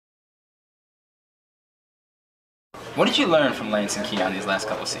What did you learn from Lance and Keon these last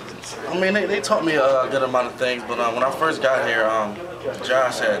couple seasons? I mean, they taught me a good amount of things, but when I first got here,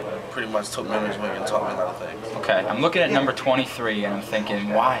 Josh had pretty much took me under his wing and taught me a lot of things. Okay, I'm looking at number 23 and I'm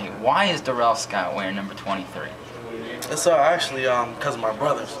thinking, why is Darrell Scott wearing number 23? It's actually because of my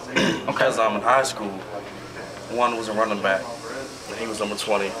brothers. Because in high school, one was a running back, and he was number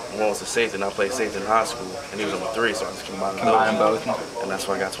 20. One was a safety, and I played safety in high school, and he was number 3, so I just combined them both. And that's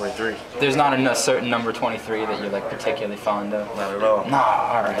why I got 23. There's not a certain number 23 that you're like particularly fond of? Not at all. No,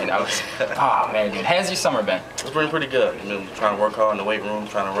 all right. Oh man, dude, how's your summer been? It's been pretty good. I mean, trying to work hard in the weight room,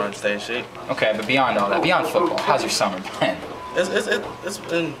 trying to run, stay in shape. Okay, but beyond all that, beyond football, how's your summer been? It's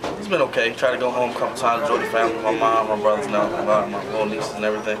been okay. Try to go home a couple times, enjoy the family, my mom, my brothers, now, my little nieces and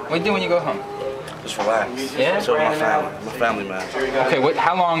everything. What do you do when you go home? Just relax. Yeah? Show my family. I'm a family man. Okay,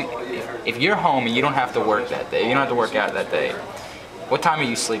 how long, if you're home and you don't have to work that day, you don't have to work out that day, what time are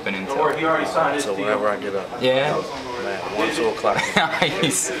you sleeping until? So whenever I get up. Yeah? Man, 1, 2 o'clock.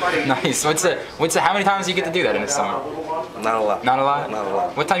 Nice, nice. How many times do you get to do that in the summer? Not a lot. Not a lot? Not a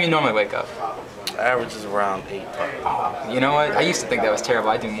lot. What time do you normally wake up? Average is around 8. You know what? I used to think that was terrible.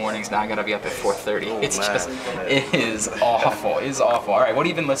 I do mornings now. I gotta be up at 4:30. It's just, it is awful. It is awful. All right, what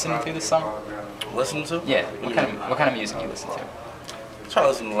have you been listening to this summer? Listen to? Yeah. What kind of music do you listen to? Try to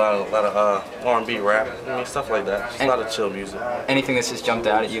listen to a lot of R&B, rap, I mean, stuff like that. Just a lot of chill music. Anything that's just jumped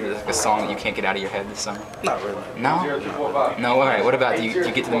out at you, like a song that you can't get out of your head this summer? Not really. No? No. All right. What about do you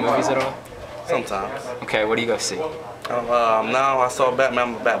get to the movies at all? Sometimes. Okay. What do you go see? Now I saw Batman.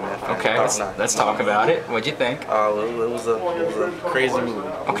 I'm a Batman fan. Okay, let's talk about it. What'd you think? It was a crazy movie.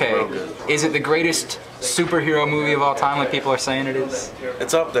 Okay, real good. Is it the greatest superhero movie of all time, like people are saying it is?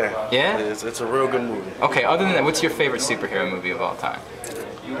 It's up there. Yeah? It's a real good movie. Okay, other than that, what's your favorite superhero movie of all time?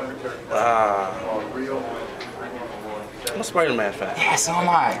 I'm a Spider-Man fan. Yeah, so am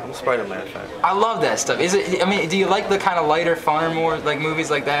I. I'm a Spider-Man fan. I love that stuff. I mean, do you like the kind of lighter, funner, more like movies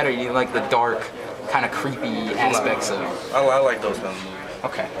like that, or do you like the dark, kind of creepy aspects of? I like those kind of movies.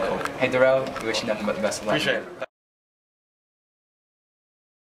 Okay, cool. Hey Darrell, we wish you nothing but the best of luck. Appreciate it.